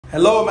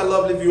Hello, my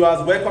lovely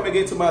viewers. Welcome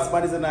again to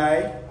Mathematics and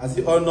I. As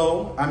you all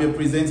know, I'm your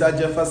presenter,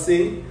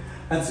 Jefferson.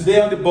 And today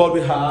on the board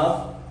we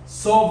have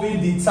solving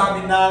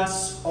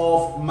determinants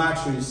of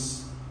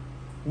matrices.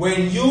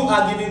 When you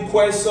are given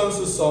questions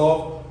to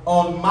solve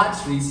on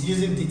matrices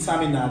using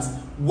determinants,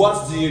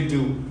 what do you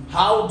do?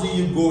 How do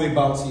you go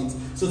about it?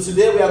 So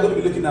today we are going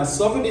to be looking at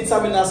solving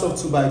determinants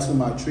of 2 by 2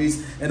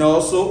 matrices and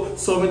also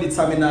solving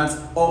determinants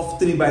of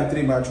 3 by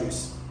 3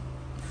 matrices.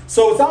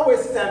 So without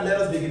wasting time,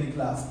 let us begin the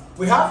class.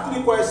 We have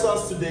 3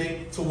 questions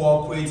today to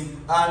work with,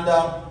 and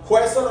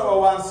question number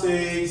 1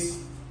 says,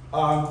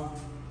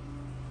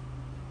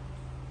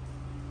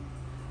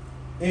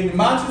 if the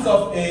matrix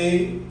of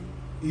A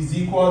is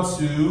equal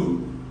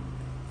to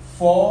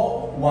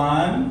 4,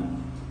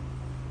 1,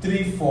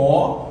 3,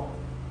 4,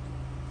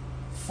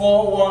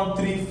 4, 1,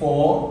 3,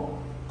 4,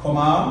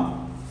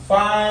 comma,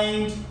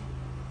 find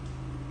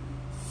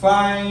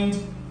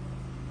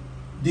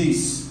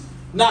this.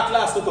 Now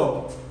class, look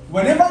up.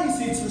 Whenever you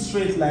see 2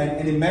 straight lines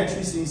and a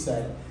matrix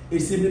inside,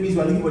 it simply means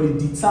we are looking for the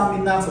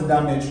determinant of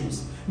that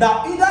matrix.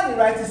 Now, either they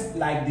write it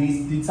like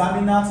this,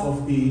 determinant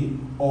of A,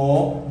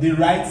 or they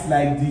write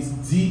like this,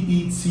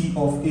 DET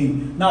of A.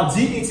 Now,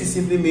 DET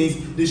simply means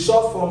the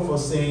short form for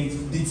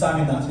saying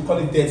determinant. We call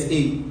it det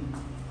A.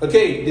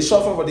 Okay, the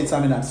short form for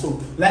determinant. So,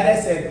 like I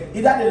said,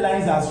 either the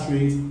lines are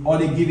straight or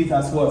they give it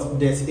as what?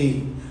 Det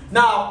A.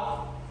 Now,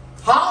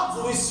 how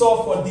do we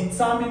solve for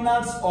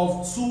determinants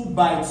of 2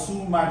 by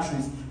 2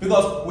 matrix?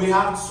 Because we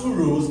have 2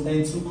 rows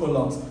and 2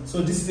 columns.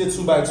 So this is a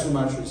 2 by 2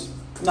 matrix.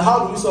 Now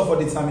how do we solve for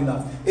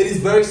determinants? It is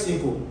very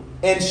simple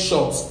and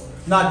short.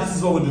 Now this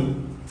is what we do.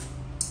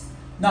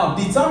 Now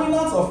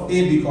determinant of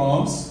A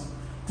becomes,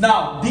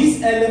 now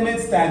this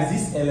element times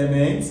this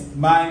element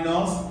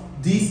minus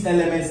this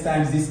element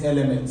times this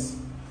element.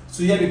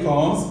 So here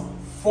becomes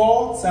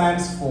 4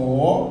 times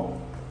 4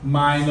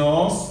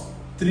 minus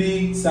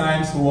 3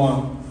 times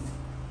 1.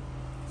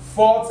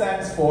 4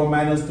 times 4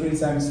 minus 3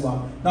 times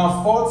 1.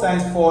 Now 4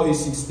 times 4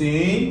 is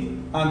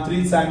 16 and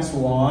 3 times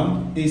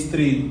 1 is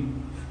 3.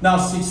 Now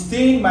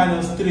 16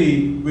 minus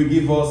 3 will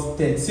give us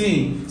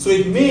 13. So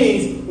it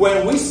means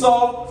when we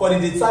solve for the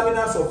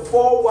determinants of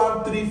 4,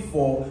 1, 3,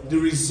 4, the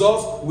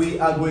result we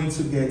are going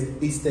to get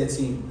is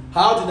 13.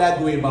 How did I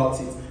go about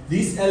it?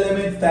 This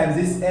element times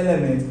this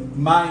element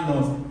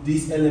minus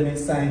this element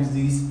times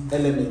this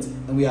element,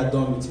 and we are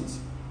done with it.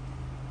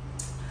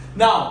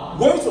 Now,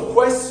 going to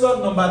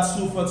question number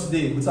 2 for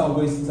today, without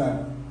wasting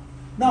time.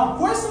 Now,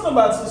 question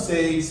number 2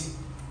 says,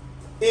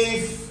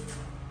 if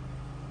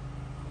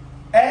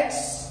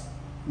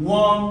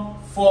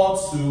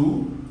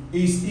x142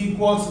 is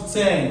equal to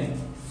 10,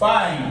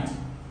 find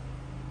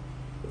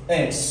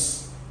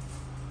x.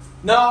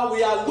 Now,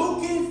 we are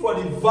looking for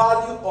the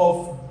value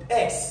of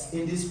x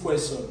in this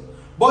question.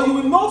 But you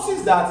will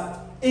notice that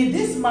in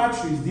this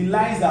matrix, the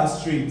lines are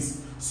straight.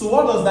 So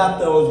what does that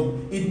tell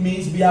you? It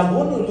means we are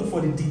going to look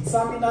for the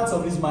determinants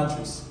of this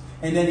matrix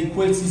and then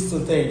equate this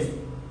to 10.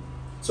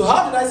 So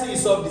how did I say you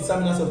solve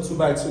determinants of 2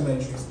 by 2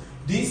 matrix?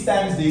 This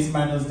times this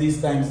minus this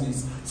times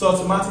this. So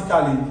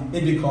automatically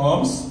it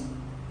becomes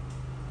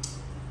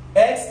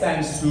x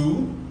times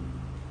 2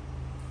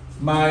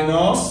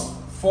 minus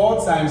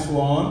 4 times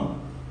 1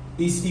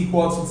 is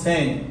equal to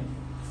 10.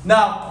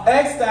 Now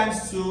x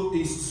times 2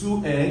 is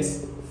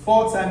 2x.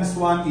 4 times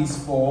 1 is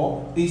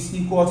 4, is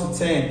equal to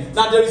 10.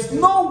 Now, there is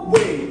no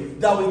way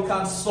that we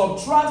can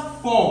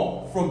subtract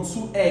 4 from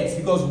 2x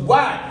because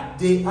why?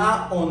 They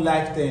are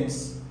unlike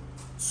terms.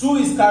 2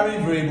 is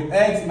carrying variable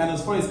x,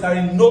 minus 4 is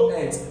carrying no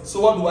x.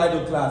 So what do I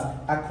do, class?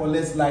 I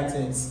collect like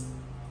terms.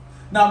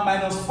 Now,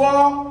 minus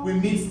 4 will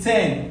meet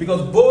 10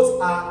 because both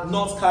are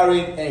not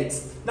carrying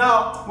x.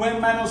 Now,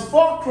 when minus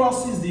 4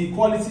 crosses the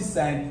equality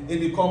sign, it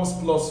becomes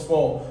plus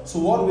 4. So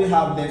what do we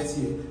have left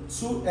here?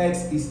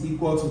 2x is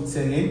equal to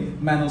 10,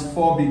 minus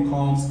 4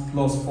 becomes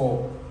plus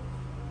 4.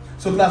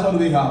 So class, what do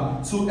we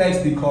have?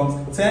 2x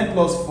becomes 10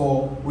 plus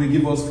 4 will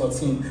give us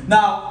 14.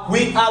 Now,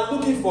 we are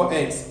looking for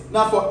x.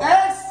 Now, for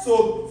x,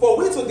 so for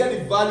we to get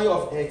the value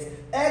of x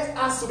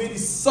has to be the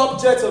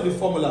subject of the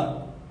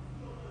formula.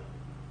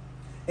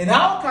 And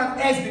how can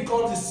x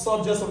become the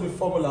subject of the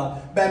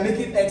formula? By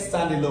making x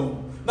stand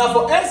alone. Now,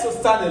 for x to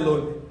stand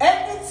alone,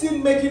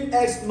 anything making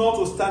x not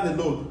to stand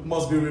alone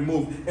must be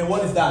removed. And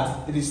what is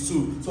that? It is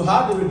 2. So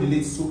how do we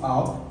delete 2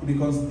 out? It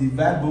becomes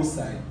divide both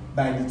sides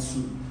by the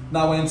 2.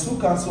 Now, when 2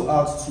 cancel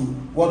out 2,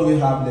 what do we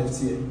have left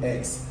here?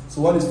 X.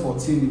 So what is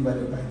 14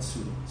 divided by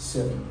 2?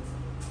 7.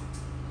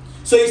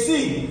 So you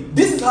see,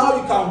 this is how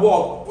you can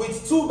work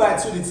with 2 by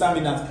 2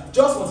 determinants.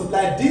 Just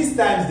multiply this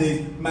times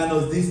this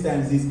minus this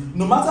times this.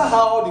 No matter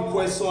how the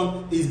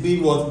question is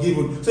being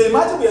given. So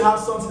imagine we have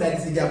something like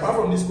this again, apart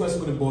from this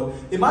question on the board.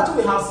 Imagine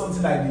we have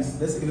something like this.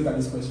 Let's take a look at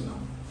this question now.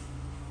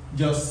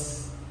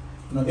 Just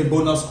a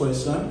bonus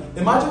question.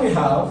 Imagine we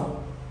have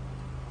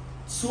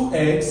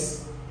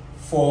 2x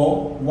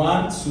 4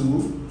 1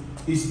 2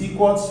 is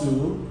equal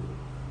to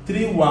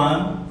 3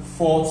 1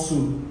 4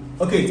 2.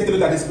 Okay, take a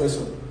look at this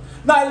question.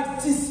 Now,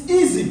 it is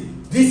easy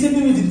This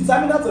simply means the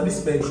determinant of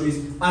this matrix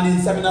and the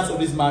determinant of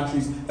this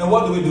matrix. And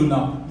what do we do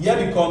now?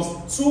 Here becomes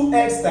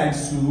 2x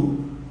times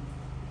 2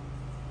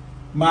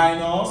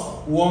 minus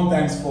 1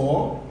 times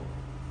 4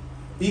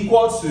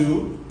 equal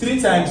to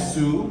 3 times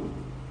 2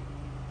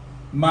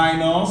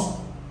 minus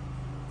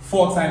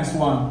 4 times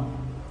 1.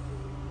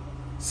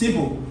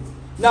 Simple.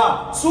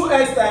 Now,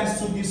 2x times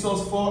 2 gives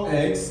us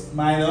 4x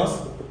minus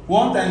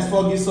 1 times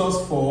 4 gives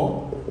us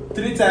 4.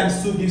 3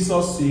 times 2 gives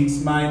us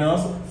 6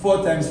 minus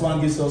 4 times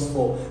 1 gives us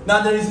 4.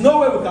 Now, there is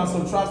no way we can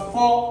subtract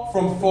 4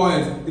 from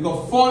 4x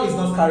because 4 is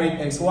not carrying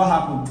x. So what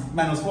happened?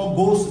 Minus 4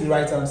 goes to the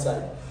right hand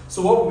side.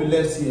 So what will be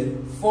left here?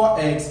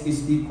 4x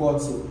is equal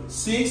to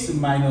 6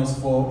 minus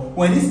 4.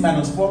 When this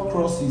minus 4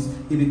 crosses,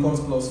 it becomes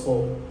plus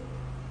 4.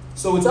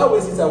 So without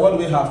wasting time, what do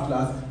we have,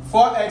 class?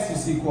 4x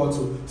is equal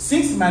to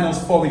 6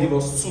 minus 4 will give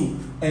us 2,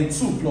 and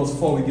 2 plus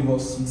 4 will give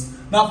us 6.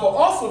 Now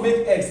for us to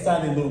make x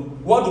stand alone,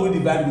 what do we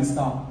divide this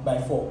now? By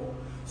 4.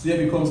 So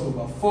here becomes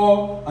over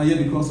 4, and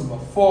here becomes over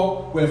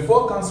 4. When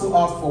 4 cancel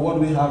out for what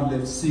do we have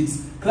left?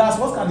 6. Class,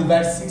 what can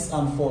divide 6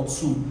 and 4?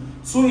 2.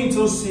 2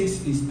 into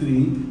 6 is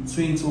 3,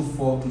 2 into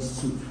 4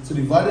 is 2. So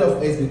the value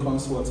of x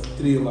becomes what?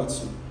 3 over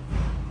 2.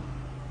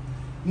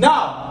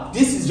 Now,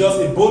 this is just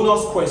a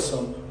bonus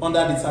question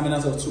under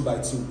determinants of 2 by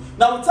 2.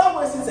 Now, without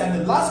wasting time,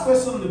 the last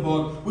question on the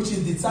board, which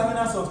is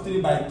determinants of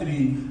 3 by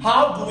 3,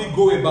 how do we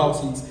go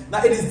about it?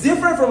 Now, it is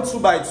different from 2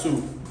 by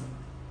 2.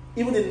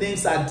 Even the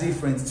names are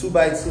different. 2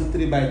 by 2,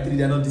 3 by 3,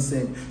 they are not the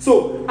same.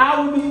 So, I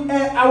will be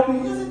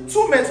using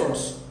two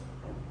methods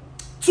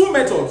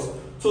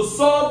to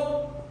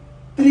solve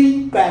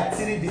 3 by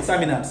 3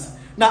 determinants.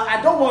 Now,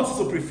 I don't want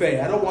you to prefer.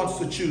 I don't want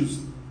you to choose.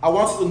 I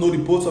want you to know the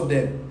both of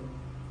them.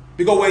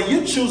 Because when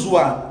you choose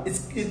one,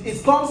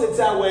 it comes a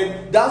time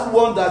when that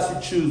one that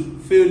you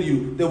choose fail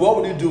you. Then what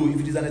would you do if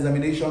it is an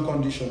examination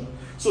condition?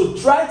 So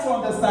try to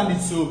understand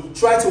the two,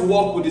 try to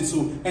work with the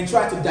two, and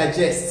try to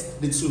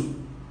digest the two.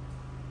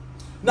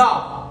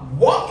 Now,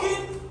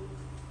 working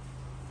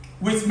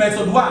with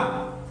method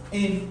 1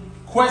 in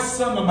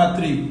question number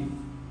 3.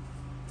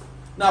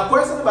 Now,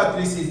 question number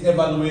 3 says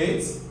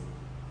evaluate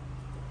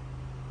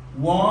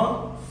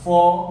 1,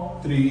 4,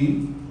 3,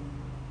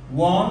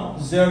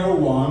 1, 0,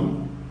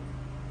 1.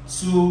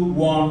 2,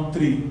 1,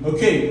 3.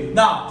 Okay,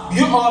 now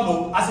you all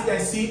know, as you can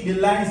see, the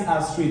lines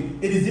are straight.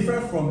 It is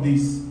different from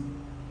this.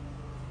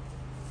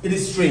 It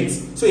is straight.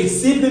 So it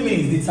simply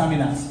means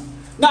determinants.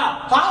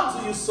 Now, how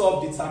do you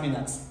solve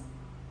determinants?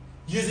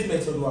 Using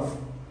method 1.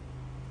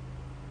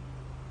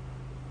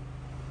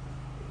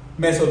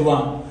 Method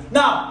 1.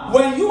 Now,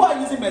 when you are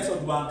using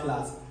method 1,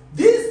 class,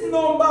 these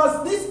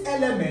numbers, these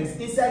elements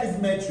inside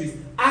this matrix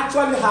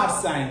actually have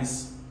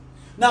signs.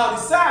 Now, the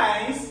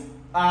signs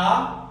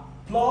are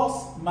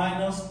plus,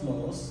 minus,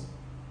 plus,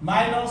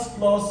 minus,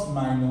 plus,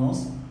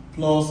 minus,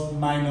 plus,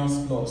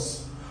 minus,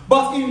 plus.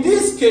 But in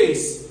this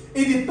case,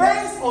 it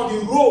depends on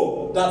the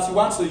row that you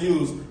want to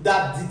use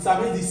that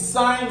determines the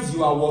signs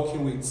you are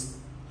working with.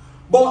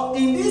 But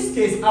in this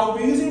case, I will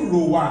be using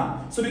row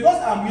 1. So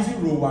because I'm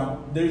using row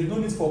 1, there is no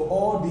need for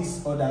all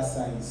these other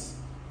signs.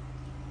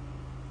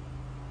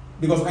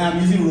 Because I am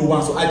using row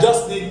 1. So I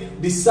just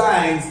need the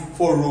signs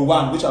for row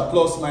 1, which are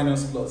plus,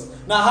 minus, plus.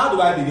 Now, how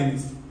do I begin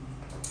it?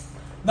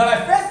 Now, my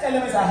first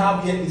element I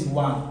have here is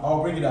 1.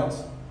 I'll bring it out.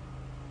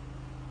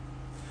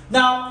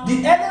 Now,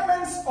 the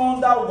elements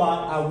under 1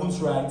 I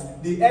won't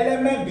write. The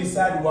element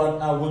beside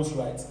 1 I won't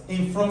write.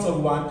 In front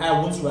of 1 I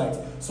won't write.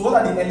 So what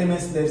are the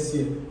elements left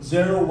here?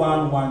 0,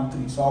 1, 1,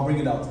 3. So I'll bring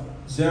it out.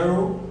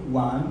 0,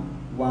 1,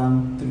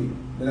 1, 3.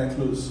 Then I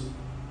close.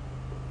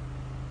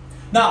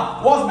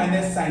 Now, what's my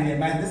next sign here?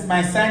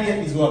 My sign here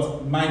is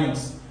what?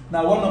 Minus.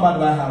 Now, what number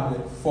do I have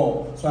there?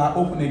 4. So I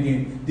open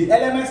again. The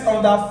elements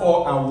under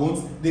 4 I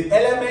won't. The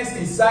elements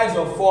inside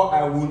of 4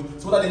 I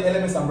won't. So what are the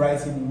elements I'm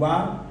writing?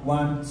 1,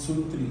 1,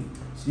 2, 3.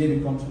 So here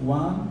becomes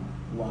 1,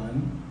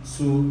 1,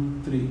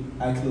 2, 3.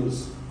 I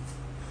close.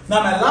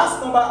 Now my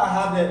last number I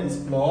have there is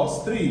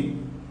plus 3.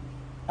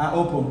 I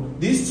open.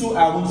 These two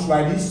I won't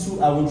write. These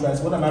two I won't write.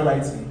 So what am I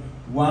writing?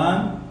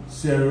 1,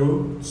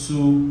 0,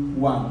 2,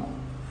 1.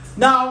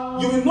 Now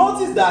you will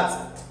notice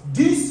that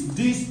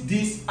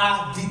these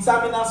are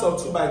determinants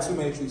of 2 by 2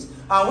 matrix.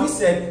 And we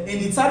said in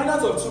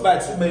determinants of 2 by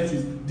 2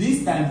 matrix,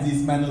 this times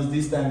this minus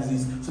this times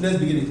this. So let's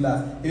begin the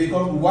class. It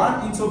becomes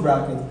 1 into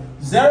bracket.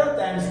 0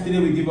 times 3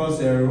 will give us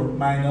 0,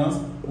 minus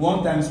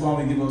 1 times 1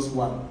 will give us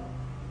 1.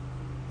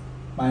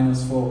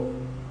 Minus 4.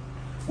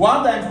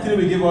 1 times 3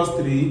 will give us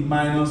 3,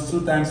 minus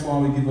 2 times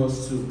 1 will give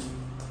us 2.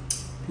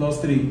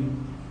 Plus 3.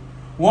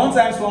 1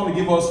 times 1 will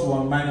give us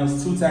 1,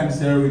 minus 2 times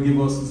 0 will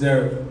give us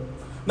 0.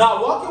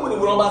 Now, working with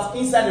the numbers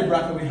inside the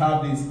bracket, we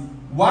have this.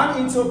 1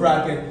 into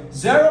bracket,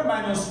 0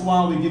 minus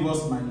 1 will give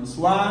us minus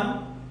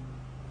 1.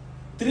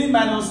 3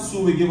 minus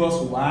 2 will give us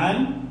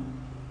 1.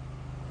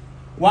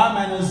 1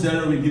 minus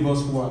 0 will give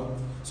us 1.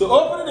 So,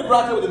 opening the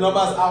bracket with the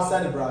numbers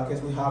outside the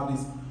bracket, we have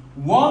this.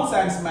 1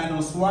 times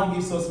minus 1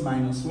 gives us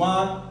minus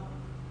 1.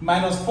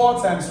 Minus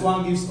 4 times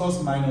 1 gives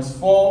us minus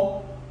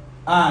 4.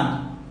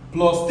 And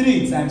plus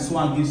 3 times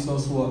 1 gives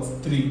us what?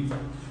 3.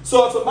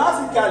 So,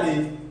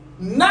 automatically,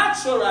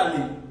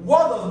 Naturally,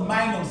 what does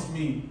minus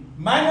mean?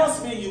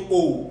 Minus mean you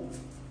owe.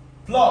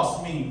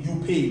 Plus mean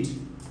you paid.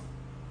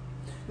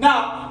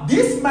 Now,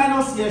 this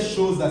minus here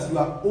shows that you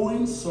are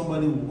owing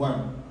somebody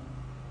 1.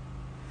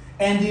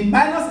 And the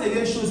minus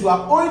again shows you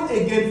are owing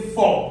again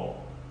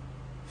 4.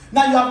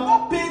 Now, you have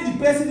not paid the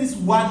person this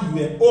 1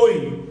 you were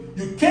owing.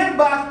 You came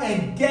back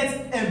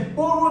and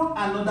borrowed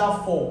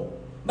another 4.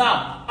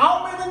 Now,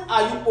 how many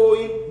are you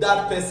owing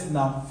that person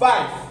now?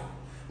 5.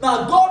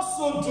 Now, God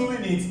so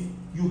doing it,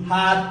 you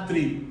had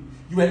 3.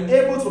 You were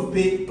able to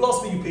pay,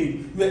 plus me you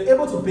paid. You were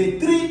able to pay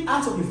 3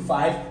 out of the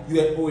 5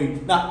 you were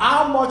owing. Now,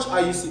 how much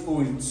are you still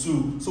owing?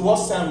 2. So what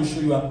sign will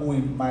show you are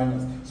owing?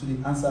 Minus. So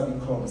the answer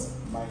becomes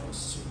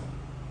minus 2.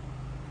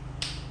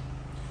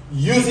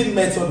 Using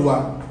method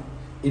 1,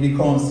 it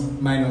becomes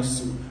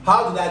minus 2.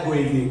 How did I go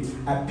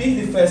again? I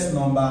picked the first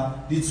number,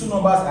 the 2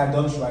 numbers I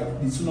don't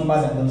write, the 2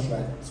 numbers I don't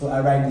write. So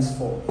I write this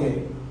 4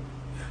 here.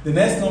 The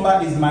next number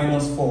is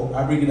minus 4.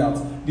 I bring it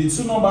out. The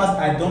 2 numbers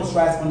I don't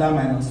write under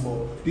minus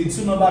 4. The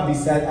 2 number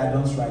beside I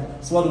don't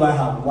write. So what do I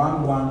have?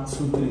 1, 1,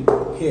 2,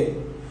 3. Here.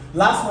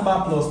 Last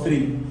number plus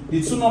 3.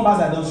 The 2 numbers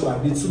I don't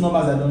write. The 2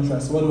 numbers I don't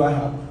write. So what do I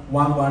have?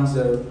 1, 1,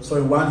 0.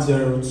 Sorry, 1,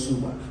 0, 2,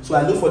 1. So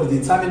I look for the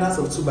determinants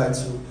of 2 by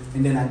 2.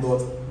 And then I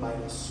got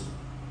minus 2.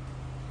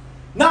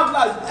 Now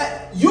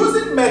class,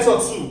 using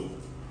method 2.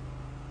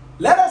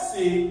 Let us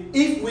see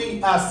if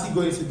we are still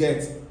going to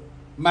get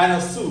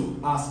minus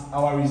 2 as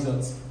our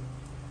result.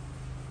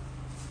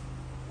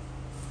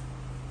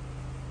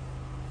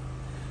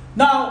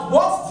 Now,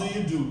 what do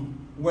you do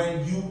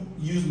when you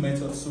use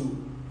method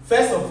 2?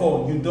 First of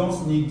all, you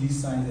don't need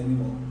these signs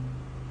anymore.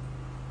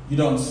 You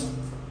don't.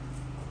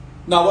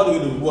 Now, what do we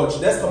do? Watch.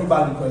 Let's copy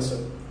back the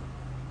question.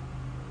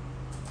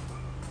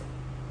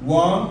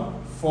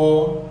 1,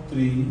 4,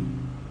 3,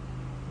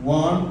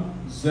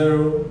 1,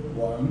 0,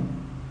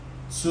 1,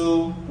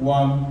 2,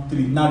 1,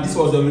 3. Now, this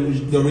was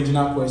the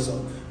original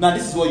question. Now,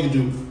 this is what you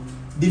do.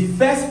 The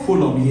first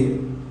column here,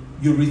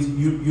 you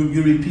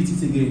repeat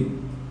it again.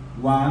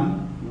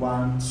 1,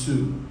 1,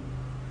 2.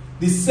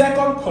 The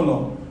second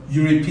column,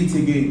 you repeat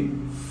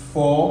again.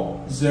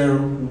 4, 0,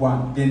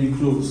 1. Then you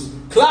close.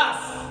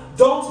 Class,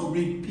 don't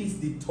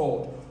repeat the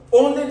third.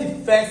 Only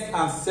the first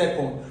and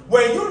second.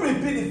 When you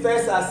repeat the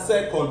first and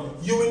second,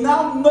 you will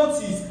now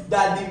notice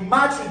that the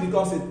matrix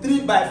becomes a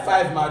 3 by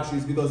 5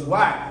 matrix. Because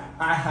why?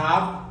 I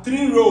have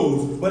 3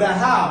 rows, but I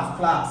have,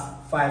 class,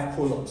 5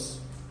 columns.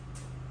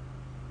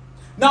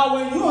 Now,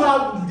 when you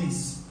have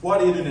this,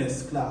 what do you do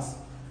next, class?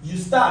 You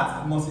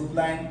start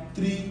multiplying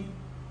 3,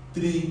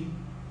 3,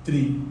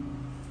 3.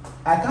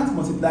 I can't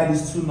multiply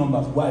these 2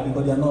 numbers. Why?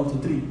 Because they are not up to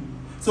 3.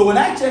 So when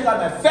I check out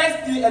my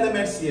first 3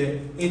 elements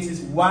here, it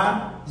is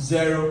 1,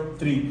 0,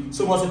 3.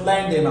 So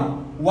multiplying them now.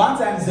 1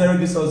 times 0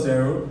 gives us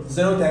 0.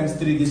 0 times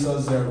 3 gives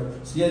us 0.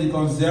 So here it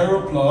becomes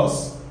 0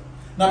 plus.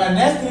 Now my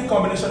next 3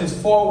 combination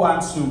is 4,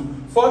 1, 2.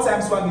 4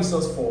 times 1 gives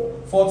us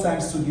 4. 4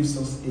 times 2 gives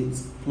us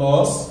 8.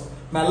 Plus.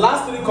 My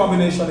last 3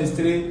 combination is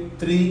 3,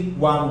 3,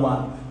 1,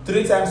 1.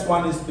 3 times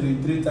 1 is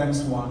 3. 3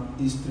 times 1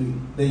 is 3.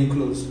 Then you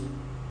close.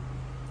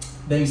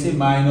 Then you say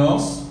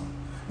minus.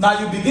 Now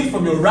you begin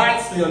from your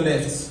right to your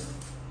left.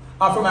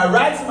 And from my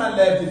right to my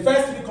left, the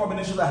first 3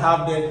 combinations I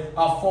have there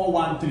are 4,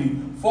 1,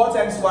 3. 4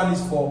 times 1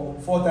 is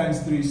 4. 4 times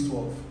 3 is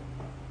 12.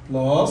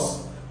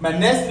 Plus, my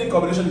next 3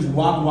 combination is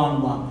 1,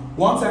 1, 1.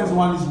 1 times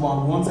 1 is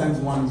 1. 1 times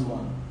 1 is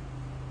 1.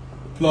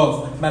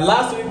 Plus, my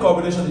last 3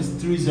 combination is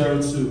 3,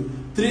 0, 2.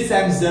 3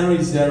 times 0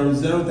 is 0.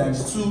 0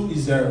 times 2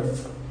 is 0.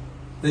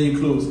 Then you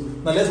close.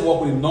 Now let's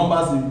work with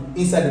numbers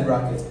inside the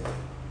bracket.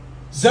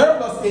 0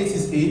 plus 8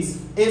 is 8.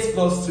 8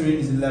 plus 3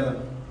 is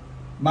 11.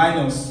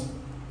 Minus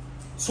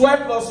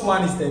 12 plus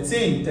 1 is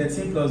 13.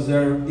 13 plus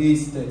 0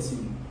 is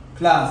 13.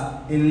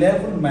 Class,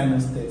 11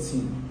 minus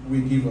 13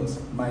 will give us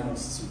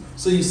minus 2.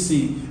 So you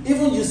see,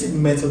 even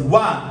using method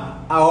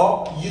 1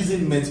 or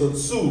using method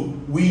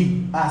 2,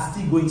 we are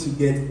still going to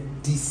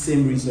get the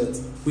same result,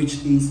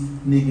 which is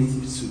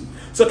negative 2.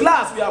 So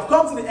class, we have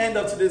come to the end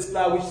of today's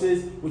class,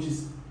 which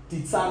is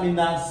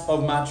determinants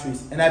of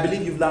matrices. And I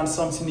believe you've learned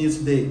something new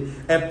today.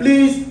 And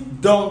please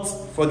don't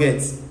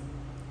forget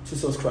to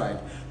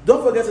subscribe.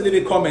 Don't forget to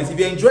leave a comment. If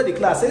you enjoyed the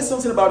class, say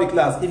something about the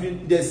class.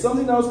 If there's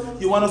something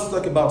else you want us to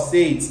talk about,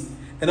 say it.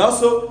 And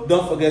also,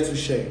 don't forget to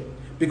share.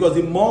 Because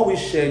the more we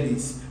share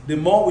this, the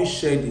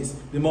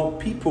more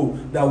people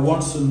that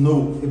want to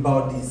know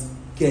about this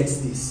get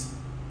this.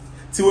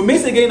 Till we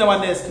meet again in our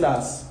next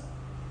class,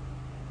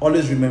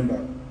 always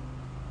remember,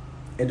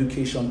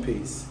 education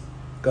pays.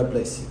 God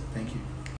bless you. Thank you.